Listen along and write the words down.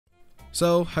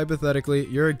So, hypothetically,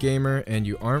 you're a gamer and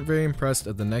you aren't very impressed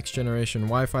at the next generation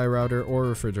Wi-Fi router or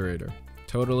refrigerator.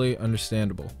 Totally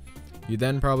understandable. You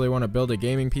then probably want to build a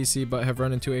gaming PC but have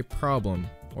run into a problem,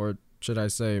 or should I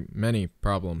say many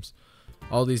problems.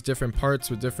 All these different parts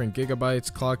with different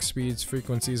gigabytes, clock speeds,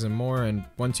 frequencies, and more, and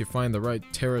once you find the right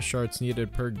tera shards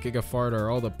needed per gigafart, are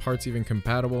all the parts even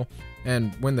compatible?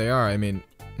 And when they are, I mean,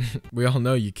 we all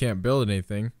know you can't build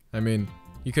anything. I mean,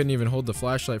 you couldn't even hold the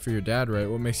flashlight for your dad, right?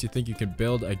 What makes you think you can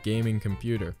build a gaming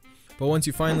computer? But once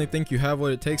you finally think you have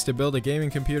what it takes to build a gaming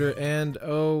computer, and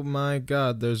oh my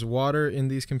god, there's water in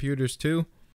these computers too?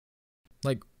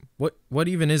 Like, what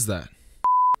even is that?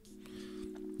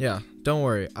 Yeah, don't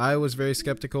worry, I was very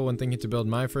skeptical when thinking to build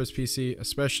my first PC,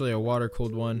 especially a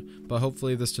water-cooled one, but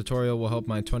hopefully this tutorial will help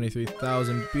my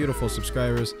 23,000 beautiful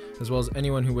subscribers, as well as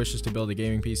anyone who wishes to build a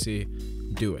gaming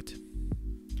PC, do it.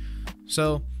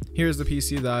 So, here's the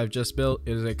PC that I've just built.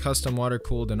 It is a custom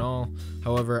water-cooled and all.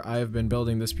 However, I have been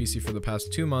building this PC for the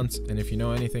past 2 months, and if you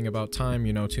know anything about time,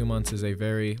 you know 2 months is a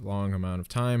very long amount of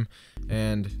time,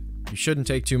 and you shouldn't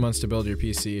take 2 months to build your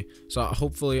PC. So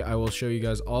hopefully I will show you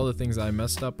guys all the things I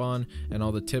messed up on and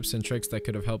all the tips and tricks that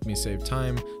could have helped me save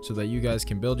time so that you guys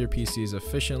can build your PCs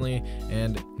efficiently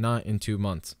and not in 2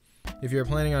 months. If you're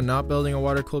planning on not building a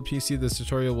water-cooled PC, this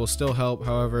tutorial will still help.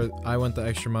 However, I went the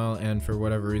extra mile and for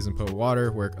whatever reason put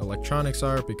water where electronics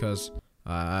are because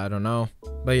I don't know.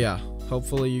 But yeah,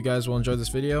 hopefully you guys will enjoy this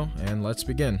video and let's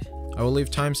begin. I will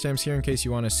leave timestamps here in case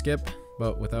you want to skip,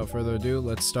 but without further ado,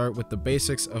 let's start with the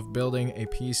basics of building a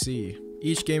PC.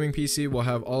 Each gaming PC will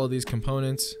have all of these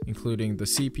components, including the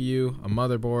CPU, a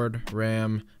motherboard,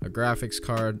 RAM, a graphics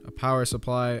card, a power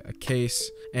supply, a case,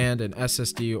 and an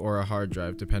SSD or a hard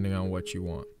drive, depending on what you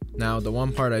want. Now, the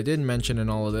one part I didn't mention in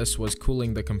all of this was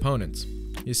cooling the components.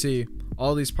 You see,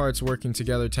 all these parts working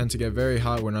together tend to get very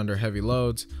hot when under heavy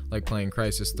loads, like playing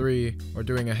Crysis 3, or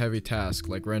doing a heavy task,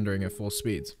 like rendering at full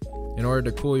speeds. In order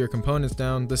to cool your components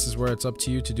down, this is where it's up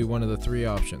to you to do one of the 3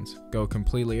 options. Go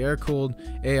completely air-cooled,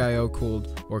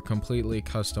 AIO-cooled, or completely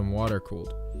custom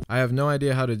water-cooled. I have no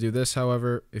idea how to do this,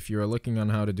 however, if you are looking on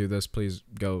how to do this, please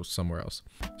go somewhere else.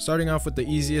 Starting off with the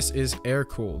easiest is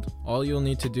air-cooled. All you'll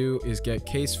need to do is get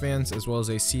case fans as well as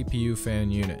a CPU fan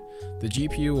unit. The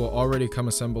GPU will already come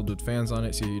assembled with fans on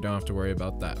it, so you don't have to worry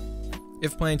about that.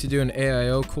 If planning to do an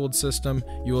AIO cooled system,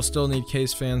 you will still need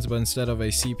case fans, but instead of a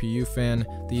CPU fan,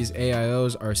 these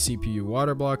AIOs are CPU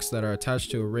water blocks that are attached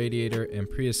to a radiator and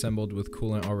pre-assembled with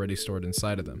coolant already stored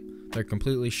inside of them. They're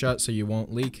completely shut so you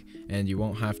won't leak, and you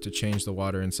won't have to change the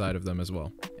water inside of them as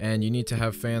well. And you need to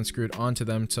have fans screwed onto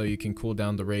them so you can cool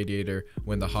down the radiator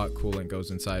when the hot coolant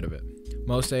goes inside of it.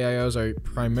 Most AIOs are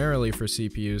primarily for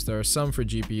CPUs. There are some for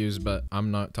GPUs, but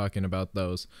I'm not talking about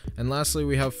those. And lastly,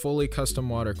 we have fully custom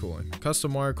water cooling.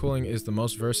 Custom water cooling is the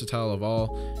most versatile of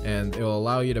all, and it will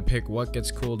allow you to pick what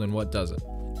gets cooled and what doesn't.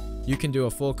 You can do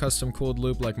a full custom cooled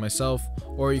loop like myself,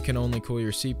 or you can only cool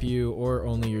your CPU or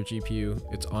only your GPU.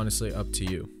 It's honestly up to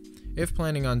you. If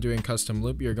planning on doing custom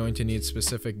loop, you're going to need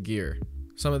specific gear.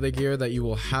 Some of the gear that you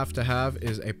will have to have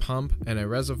is a pump and a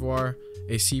reservoir,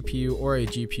 a CPU or a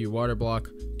GPU water block,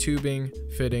 tubing,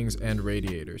 fittings, and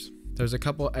radiators. There's a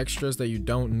couple extras that you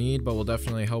don't need but will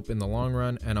definitely help in the long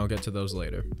run, and I'll get to those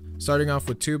later. Starting off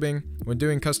with tubing, when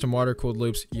doing custom water cooled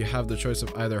loops, you have the choice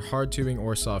of either hard tubing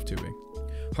or soft tubing.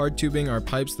 Hard tubing are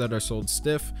pipes that are sold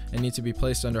stiff and need to be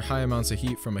placed under high amounts of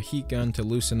heat from a heat gun to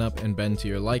loosen up and bend to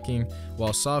your liking,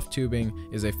 while soft tubing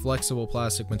is a flexible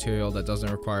plastic material that doesn't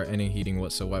require any heating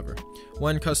whatsoever.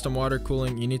 When custom water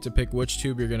cooling, you need to pick which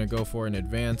tube you're going to go for in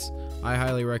advance. I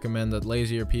highly recommend that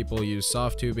lazier people use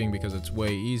soft tubing because it's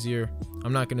way easier.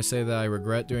 I'm not going to say that I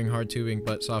regret doing hard tubing,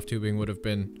 but soft tubing would have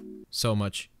been so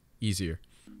much easier.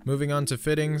 Moving on to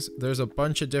fittings, there's a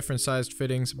bunch of different sized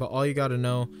fittings, but all you gotta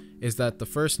know is that the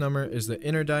first number is the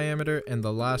inner diameter and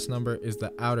the last number is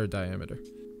the outer diameter.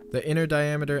 The inner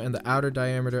diameter and the outer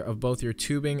diameter of both your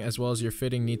tubing as well as your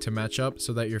fitting need to match up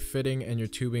so that your fitting and your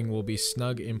tubing will be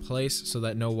snug in place so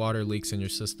that no water leaks in your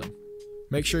system.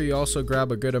 Make sure you also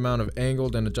grab a good amount of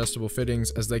angled and adjustable fittings,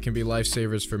 as they can be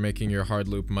lifesavers for making your hard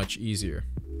loop much easier.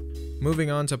 Moving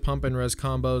on to pump and res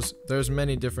combos, there's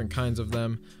many different kinds of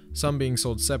them, some being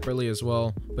sold separately as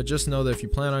well, but just know that if you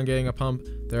plan on getting a pump,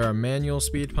 there are manual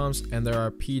speed pumps and there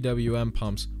are PWM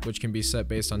pumps, which can be set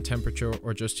based on temperature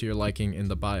or just to your liking in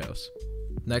the BIOS.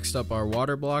 Next up are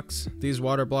water blocks. These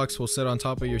water blocks will sit on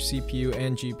top of your CPU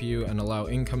and GPU and allow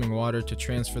incoming water to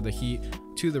transfer the heat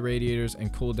to the radiators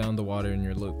and cool down the water in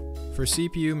your loop. For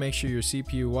CPU, make sure your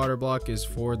CPU water block is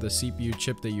for the CPU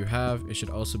chip that you have. It should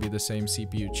also be the same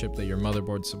CPU chip that your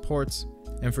motherboard supports.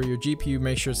 And for your GPU,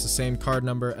 make sure it's the same card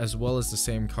number as well as the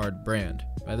same card brand.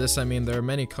 By this I mean there are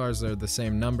many cards that are the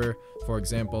same number, for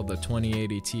example the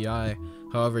 2080 Ti.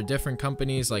 However, different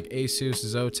companies like Asus,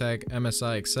 Zotac,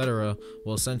 MSI, etc.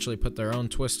 will essentially put their own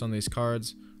twist on these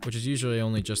cards, which is usually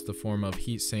only just the form of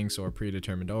heat sinks or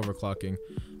predetermined overclocking.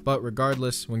 But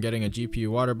regardless, when getting a GPU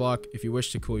water block, if you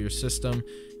wish to cool your system,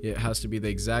 it has to be the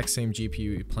exact same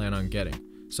GPU you plan on getting.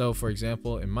 So for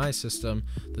example, in my system,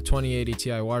 the 2080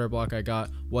 Ti water block I got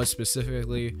was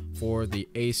specifically for the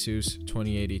Asus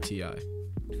 2080 Ti.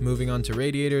 Moving on to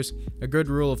radiators, a good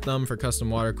rule of thumb for custom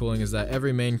water cooling is that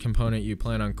every main component you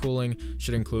plan on cooling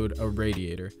should include a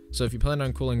radiator. So if you plan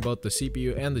on cooling both the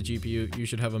CPU and the GPU, you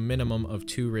should have a minimum of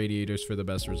 2 radiators for the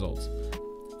best results.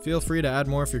 Feel free to add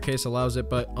more if your case allows it,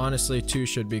 but honestly 2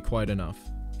 should be quite enough.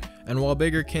 And while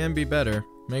bigger can be better,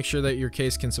 make sure that your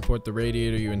case can support the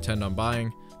radiator you intend on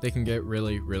buying. They can get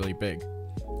really big.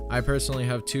 I personally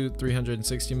have 2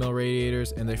 360mm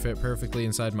radiators and they fit perfectly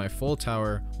inside my full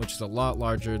tower, which is a lot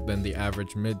larger than the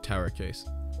average mid-tower case.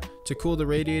 To cool the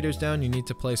radiators down, you need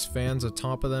to place fans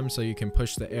atop of them so you can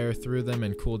push the air through them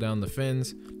and cool down the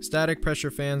fins. Static pressure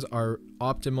fans are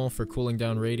optimal for cooling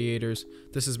down radiators.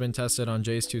 This has been tested on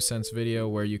Jay's 2 cents video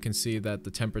where you can see that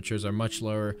the temperatures are much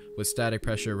lower with static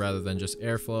pressure rather than just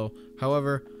airflow.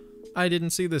 However, I didn't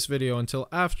see this video until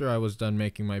after I was done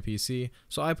making my PC,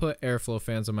 so I put airflow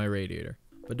fans on my radiator.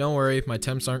 But don't worry, my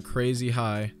temps aren't crazy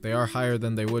high. They are higher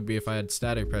than they would be if I had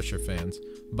static pressure fans.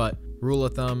 But rule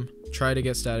of thumb, try to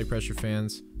get static pressure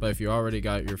fans, but if you already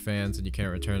got your fans and you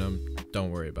can't return them,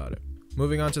 don't worry about it.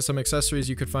 Moving on to some accessories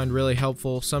you could find really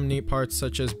helpful. Some neat parts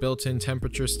such as built-in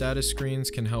temperature status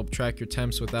screens can help track your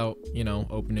temps without,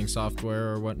 opening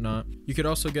software or whatnot. You could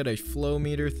also get a flow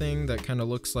meter thing that kind of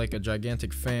looks like a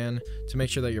gigantic fan to make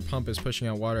sure that your pump is pushing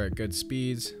out water at good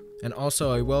speeds. And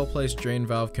also, a well-placed drain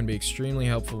valve can be extremely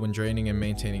helpful when draining and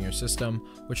maintaining your system,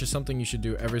 which is something you should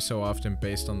do every so often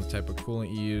based on the type of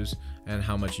coolant you use and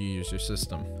how much you use your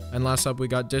system. And last up, we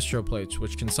got distro plates,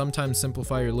 which can sometimes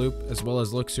simplify your loop as well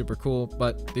as look super cool,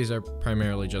 but these are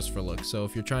primarily just for looks. So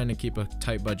if you're trying to keep a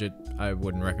tight budget, I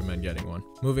wouldn't recommend getting one.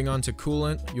 Moving on to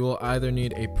coolant, you will either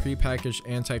need a prepackaged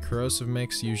anti-corrosive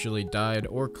mix, usually dyed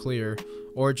or clear,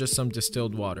 or just some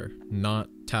distilled water, not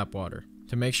tap water.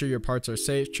 To make sure your parts are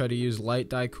safe, try to use light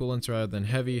dye coolants rather than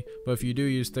heavy, but if you do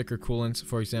use thicker coolants,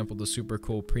 for example the super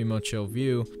cool Primo Chill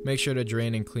View, make sure to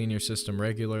drain and clean your system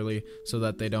regularly so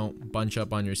that they don't bunch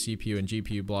up on your CPU and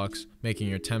GPU blocks, making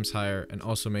your temps higher and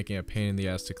also making it a pain in the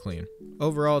ass to clean.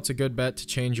 Overall, it's a good bet to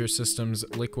change your system's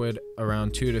liquid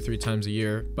around 2 to 3 times a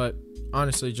year, but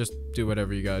honestly just do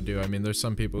whatever you gotta do. I mean, there's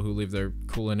some people who leave their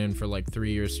coolant in for like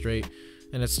 3 years straight,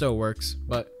 and it still works,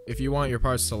 but if you want your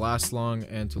parts to last long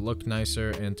and to look nicer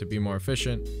and to be more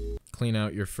efficient, clean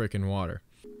out your frickin' water.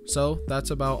 So that's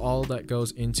about all that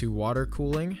goes into water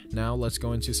cooling. Now let's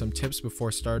go into some tips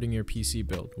before starting your PC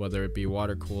build, whether it be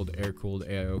water cooled, air cooled,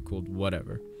 AIO cooled,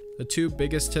 whatever. The 2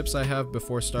 biggest tips I have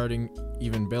before starting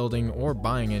even building or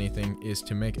buying anything is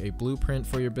to make a blueprint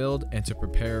for your build and to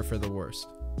prepare for the worst.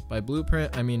 By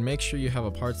blueprint, I mean make sure you have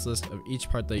a parts list of each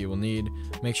part that you will need,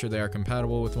 make sure they are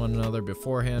compatible with one another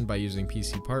beforehand by using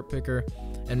PC Part Picker,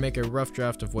 and make a rough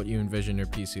draft of what you envision your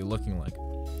PC looking like.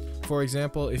 For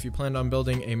example, if you planned on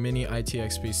building a mini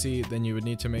ITX PC, then you would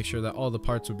need to make sure that all the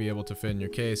parts would be able to fit in your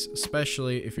case,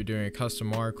 especially if you're doing a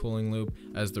custom water cooling loop,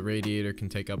 as the radiator can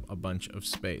take up a bunch of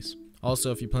space.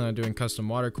 Also, if you plan on doing custom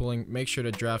water cooling, make sure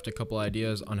to draft a couple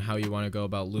ideas on how you want to go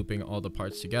about looping all the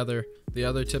parts together. The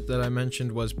other tip that I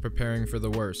mentioned was preparing for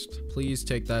the worst. Please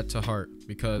take that to heart,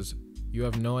 because you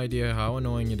have no idea how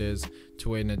annoying it is to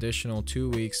wait an additional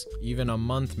 2 weeks, even a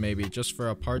month maybe, just for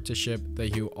a part to ship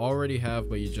that you already have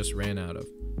but you just ran out of.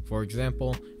 For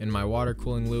example, in my water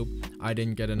cooling loop, I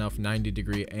didn't get enough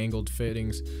 90-degree angled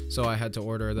fittings, so I had to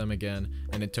order them again,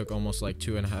 and it took almost like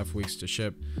 2.5 weeks to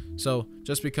ship. So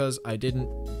just because I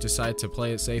didn't decide to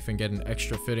play it safe and get an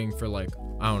extra fitting for like,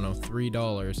 I don't know,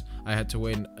 $3, I had to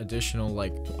wait an additional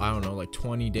like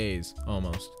 20 days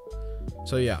almost.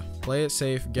 So yeah, play it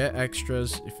safe, get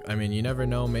extras. You never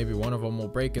know, maybe one of them will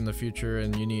break in the future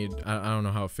and you need, I don't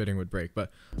know how a fitting would break,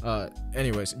 but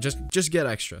anyways, just get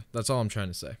extra. That's all I'm trying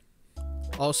to say.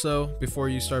 Also, before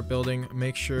you start building,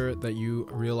 make sure that you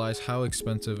realize how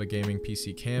expensive a gaming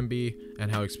PC can be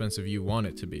and how expensive you want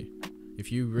it to be.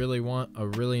 If you really want a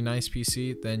really nice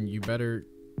PC, then you better,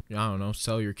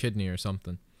 sell your kidney or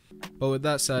something. But with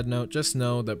that sad note, just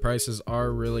know that prices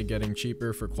are really getting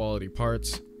cheaper for quality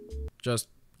parts. Just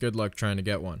good luck trying to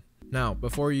get one. Now,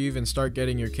 before you even start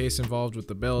getting your case involved with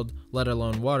the build, let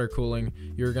alone water cooling,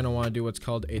 you're going to want to do what's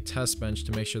called a test bench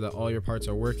to make sure that all your parts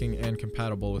are working and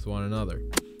compatible with one another.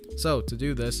 So to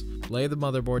do this, lay the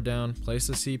motherboard down, place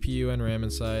the CPU and RAM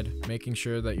inside, making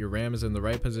sure that your RAM is in the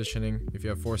right positioning. If you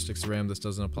have 4 sticks of RAM, this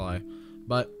doesn't apply.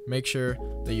 But make sure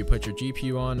that you put your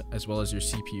GPU on as well as your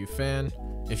CPU fan.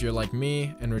 If you're like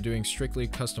me and we're doing strictly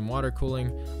custom water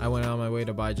cooling, I went out of my way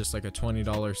to buy just like a $20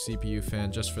 CPU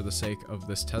fan just for the sake of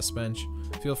this test bench.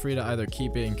 Feel free to either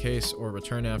keep it in case or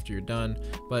return it after you're done,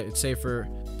 but it's safer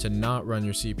to not run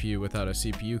your CPU without a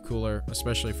CPU cooler,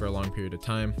 especially for a long period of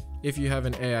time. If you have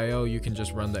an AIO, you can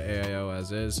just run the AIO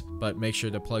as is, but make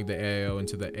sure to plug the AIO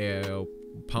into the AIO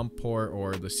pump port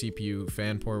or the CPU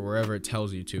fan port, wherever it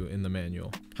tells you to in the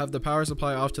manual. Have the power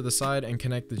supply off to the side and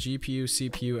connect the GPU,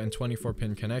 CPU, and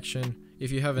 24-pin connection.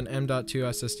 If you have an M.2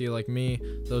 SSD like me,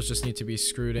 those just need to be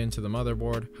screwed into the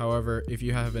motherboard. However, if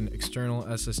you have an external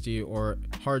SSD or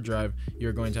hard drive,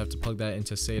 you're going to have to plug that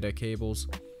into SATA cables.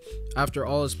 After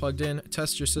all is plugged in,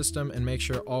 test your system and make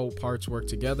sure all parts work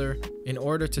together. In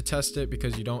order to test it,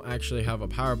 because you don't actually have a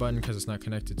power button because it's not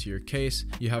connected to your case,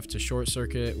 you have to short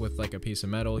circuit it with like a piece of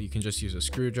metal. You can just use a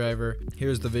screwdriver.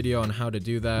 Here's the video on how to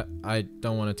do that. I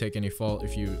don't want to take any fault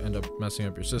if you end up messing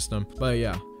up your system, but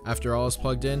yeah. After all is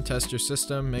plugged in, test your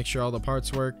system, make sure all the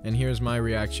parts work, and here's my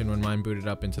reaction when mine booted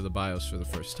up into the BIOS for the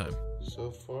first time.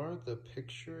 So far, the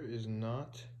picture is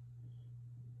not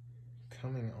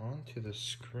coming onto the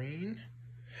screen.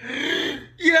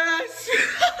 Yes!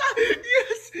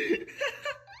 Yes!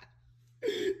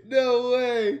 No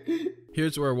way!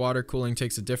 Here's where water cooling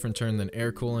takes a different turn than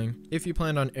air cooling. If you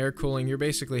planned on air cooling, you're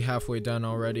basically halfway done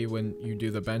already when you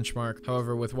do the benchmark.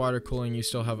 However, with water cooling, you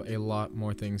still have a lot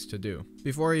more things to do.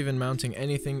 Before even mounting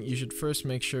anything, you should first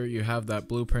make sure you have that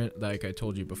blueprint, like I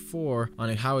told you before,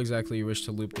 on how exactly you wish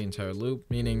to loop the entire loop,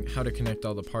 meaning how to connect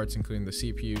all the parts including the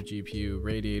CPU, GPU,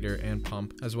 radiator, and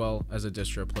pump, as well as a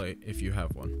distro plate if you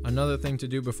have one. Another thing to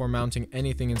do before mounting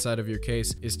anything inside of your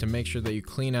case is to make sure that you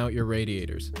clean out your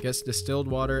radiators. Get distilled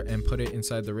water and put it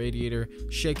inside the radiator,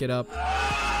 shake it up,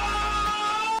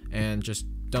 and just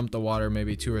dump the water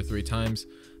maybe 2 or 3 times.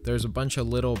 There's a bunch of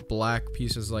little black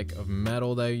pieces like of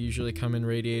metal that usually come in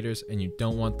radiators, and you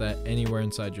don't want that anywhere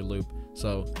inside your loop,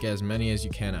 so get as many as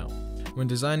you can out. When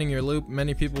designing your loop,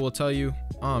 many people will tell you,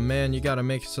 "Oh man, you gotta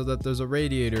make it so that there's a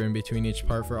radiator in between each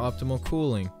part for optimal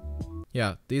cooling."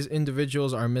 Yeah, these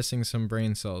individuals are missing some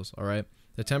brain cells, alright?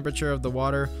 The temperature of the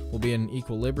water will be in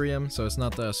equilibrium, so it's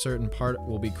not that a certain part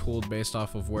will be cooled based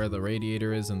off of where the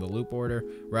radiator is in the loop order.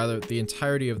 Rather, the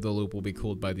entirety of the loop will be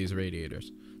cooled by these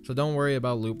radiators. So don't worry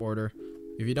about loop order.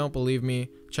 If you don't believe me,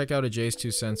 check out a Jay's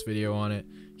 2 cents video on it.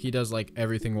 He does like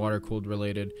everything water cooled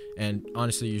related, and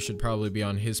honestly you should probably be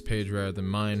on his page rather than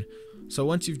mine. So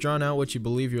once you've drawn out what you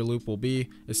believe your loop will be,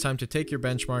 it's time to take your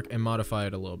benchmark and modify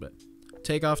it a little bit.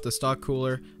 Take off the stock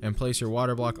cooler and place your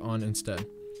water block on instead.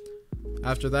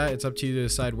 After that, it's up to you to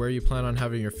decide where you plan on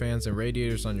having your fans and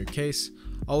radiators on your case.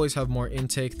 Always have more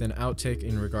intake than outtake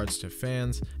in regards to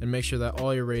fans, and make sure that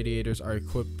all your radiators are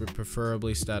equipped with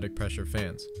preferably static pressure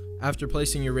fans. After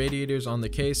placing your radiators on the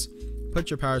case, put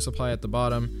your power supply at the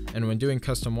bottom, and when doing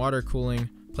custom water cooling,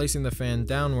 placing the fan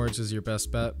downwards is your best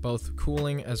bet, both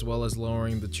cooling as well as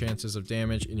lowering the chances of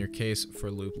damage in your case for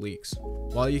loop leaks.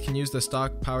 While you can use the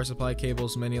stock power supply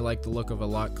cables, many like the look of a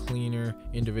lot cleaner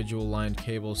individual lined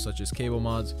cables such as cable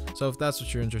mods, so if that's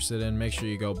what you're interested in, make sure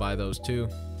you go buy those too.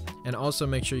 And also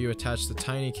make sure you attach the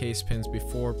tiny case pins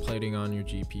before plating on your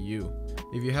GPU.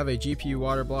 If you have a GPU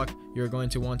water block, you're going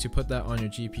to want to put that on your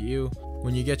GPU.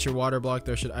 When you get your water block,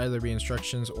 there should either be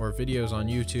instructions or videos on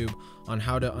YouTube on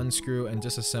how to unscrew and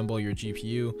disassemble your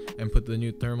GPU and put the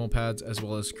new thermal pads as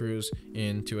well as screws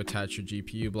in to attach your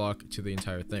GPU block to the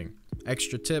entire thing.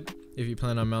 Extra tip, if you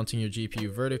plan on mounting your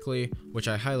GPU vertically, which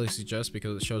I highly suggest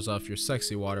because it shows off your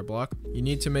sexy water block, you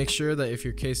need to make sure that if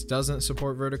your case doesn't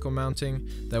support vertical mounting,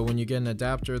 that when you get an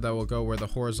adapter that will go where the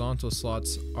horizontal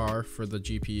slots are for the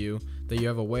GPU, that you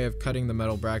have a way of cutting the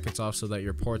metal brackets off so that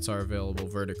your ports are available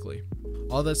vertically.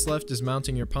 All that's left is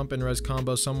mounting your pump and res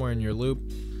combo somewhere in your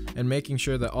loop and making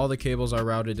sure that all the cables are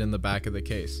routed in the back of the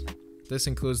case. This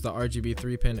includes the RGB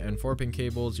 3-pin and 4-pin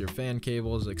cables, your fan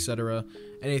cables, etc.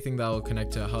 Anything that will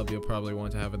connect to a hub you'll probably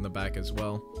want to have in the back as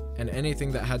well. And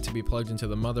anything that had to be plugged into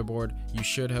the motherboard, you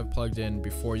should have plugged in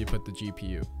before you put the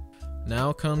GPU.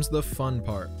 Now comes the fun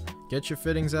part. Get your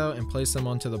fittings out and place them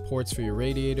onto the ports for your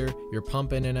radiator, your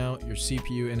pump in and out, your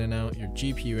CPU in and out, your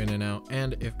GPU in and out,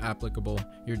 and if applicable,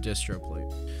 your distro plate.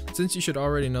 Since you should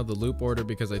already know the loop order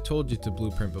because I told you to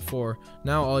blueprint before,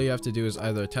 now all you have to do is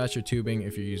either attach your tubing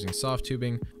if you're using soft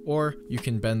tubing, or you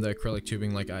can bend the acrylic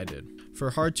tubing like I did. For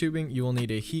hard tubing, you will need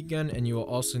a heat gun and you will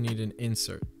also need an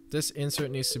insert. This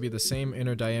insert needs to be the same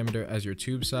inner diameter as your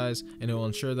tube size, and it will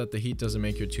ensure that the heat doesn't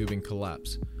make your tubing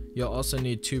collapse. You'll also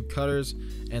need tube cutters,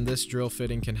 and this drill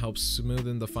fitting can help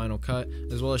smoothen the final cut,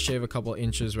 as well as shave a couple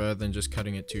inches rather than just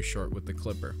cutting it too short with the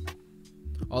clipper.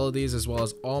 All of these, as well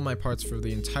as all my parts for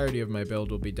the entirety of my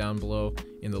build, will be down below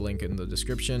in the link in the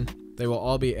description. They will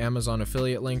all be Amazon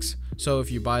affiliate links, so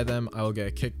if you buy them, I will get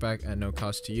a kickback at no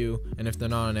cost to you, and if they're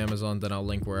not on Amazon, then I'll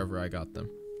link wherever I got them.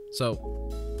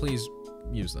 So, please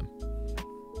use them.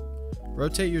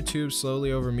 Rotate your tubes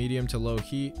slowly over medium to low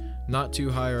heat, not too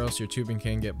high or else your tubing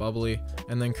can get bubbly,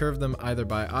 and then curve them either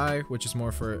by eye, which is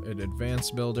more for an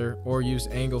advanced builder, or use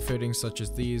angle fittings such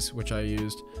as these, which I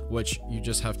used, which you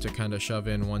just have to kind of shove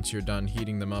in once you're done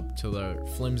heating them up till they're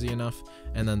flimsy enough,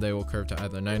 and then they will curve to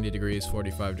either 90 degrees,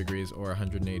 45 degrees, or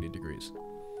 180 degrees.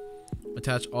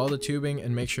 Attach all the tubing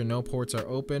and make sure no ports are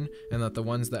open and that the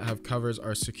ones that have covers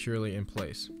are securely in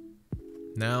place.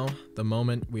 Now, the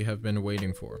moment we have been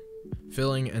waiting for.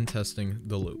 Filling and testing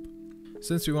the loop.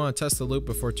 Since we want to test the loop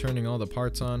before turning all the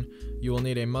parts on, you will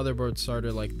need a motherboard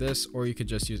starter like this, or you could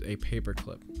just use a paper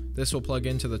clip. This will plug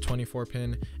into the 24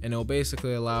 pin and it will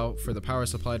basically allow for the power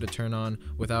supply to turn on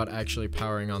without actually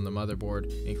powering on the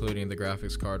motherboard, including the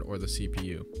graphics card or the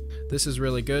CPU. This is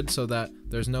really good so that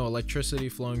there's no electricity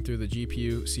flowing through the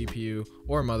GPU, CPU,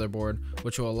 or motherboard,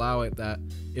 which will allow it that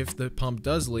if the pump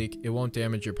does leak, it won't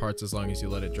damage your parts as long as you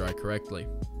let it dry correctly.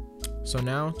 So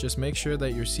now, just make sure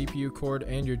that your CPU cord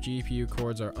and your GPU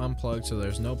cords are unplugged so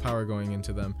there's no power going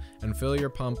into them, and fill your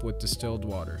pump with distilled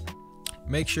water.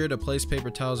 Make sure to place paper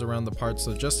towels around the parts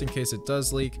so just in case it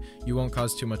does leak, you won't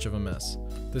cause too much of a mess.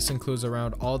 This includes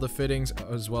around all the fittings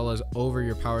as well as over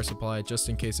your power supply just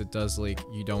in case it does leak,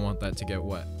 you don't want that to get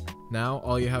wet. Now,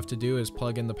 all you have to do is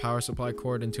plug in the power supply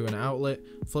cord into an outlet,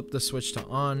 flip the switch to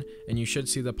on, and you should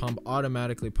see the pump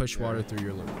automatically push water through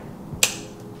your loop.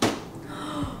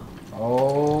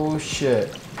 Oh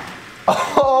shit.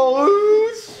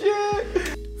 Oh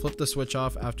shit. Flip the switch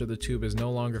off after the tube is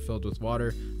no longer filled with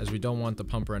water, as we don't want the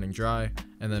pump running dry,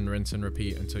 and then rinse and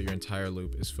repeat until your entire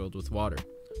loop is filled with water.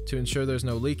 To ensure there's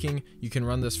no leaking, you can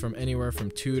run this from anywhere from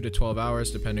 2 to 12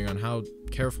 hours depending on how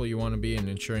careful you want to be in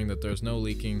ensuring that there's no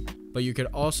leaking. But you could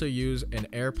also use an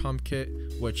air pump kit,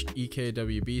 which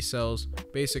EKWB sells.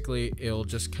 Basically, it'll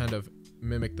just kind of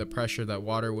mimic the pressure that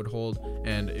water would hold,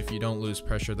 and if you don't lose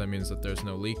pressure, that means that there's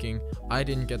no leaking. I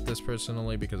didn't get this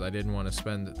personally because I didn't want to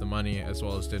spend the money, as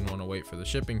well as didn't want to wait for the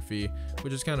shipping fee,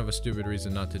 which is kind of a stupid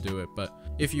reason not to do it. But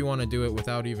if you want to do it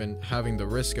without even having the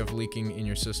risk of leaking in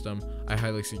your system, I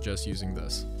highly suggest using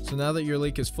this. So now that your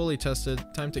leak is fully tested,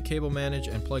 time to cable manage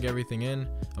and plug everything in.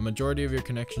 A majority of your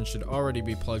connections should already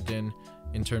be plugged in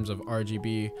terms of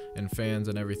RGB and fans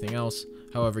and everything else.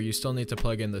 However, you still need to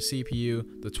plug in the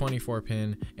CPU, the 24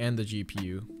 pin, and the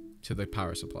GPU to the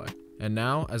power supply. And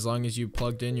now, as long as you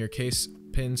plugged in your case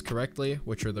pins correctly,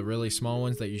 which are the really small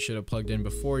ones that you should have plugged in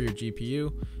before your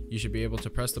GPU, you should be able to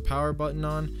press the power button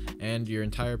on and your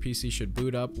entire PC should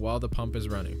boot up while the pump is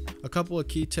running. A couple of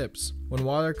key tips. When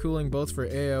water cooling both for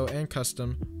AO and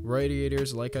custom,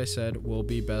 radiators, like I said, will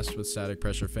be best with static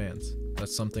pressure fans.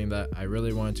 That's something that I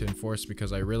really wanted to enforce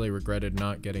because I really regretted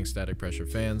not getting static pressure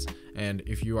fans, and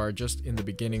if you are just in the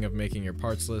beginning of making your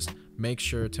parts list, make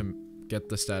sure to get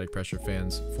the static pressure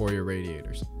fans for your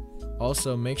radiators.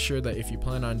 Also, make sure that if you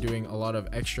plan on doing a lot of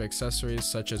extra accessories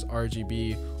such as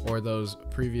RGB or those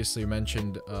previously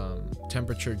mentioned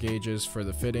temperature gauges for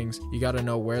the fittings, you gotta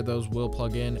know where those will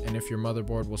plug in and if your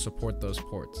motherboard will support those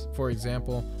ports. For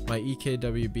example, my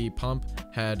EKWB pump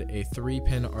had a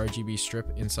 3-pin RGB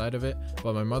strip inside of it,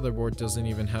 but my motherboard doesn't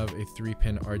even have a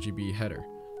 3-pin RGB header.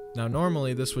 Now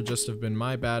normally this would just have been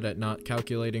my bad at not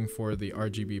calculating for the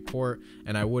RGB port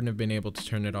and I wouldn't have been able to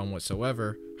turn it on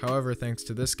whatsoever. However, thanks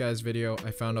to this guy's video,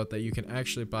 I found out that you can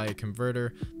actually buy a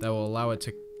converter that will allow it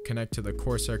to connect to the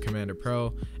Corsair Commander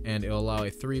Pro, and it'll allow a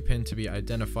 3-pin to be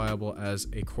identifiable as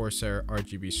a Corsair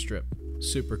RGB strip.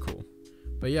 Super cool.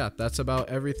 But yeah, that's about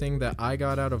everything that I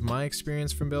got out of my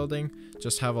experience from building.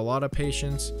 Just have a lot of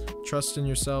patience, trust in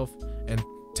yourself, and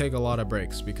take a lot of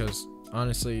breaks because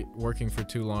honestly, working for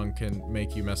too long can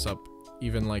make you mess up.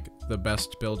 Even like the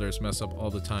best builders mess up all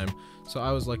the time. So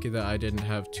I was lucky that I didn't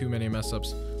have too many mess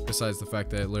ups, besides the fact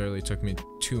that it literally took me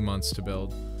 2 months to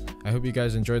build. I hope you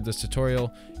guys enjoyed this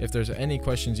tutorial. If there's any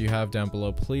questions you have down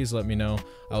below, please let me know.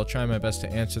 I will try my best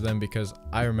to answer them because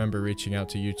I remember reaching out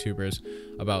to YouTubers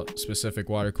about specific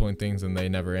water cooling things and they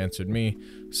never answered me.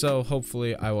 So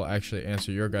hopefully I will actually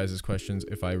answer your guys' questions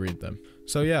if I read them.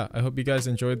 So yeah, I hope you guys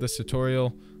enjoyed this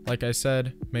tutorial. Like I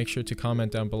said, make sure to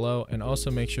comment down below and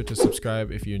also make sure to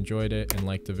subscribe if you enjoyed it and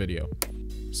liked the video.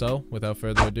 So without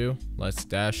further ado, let's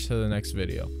dash to the next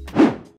video.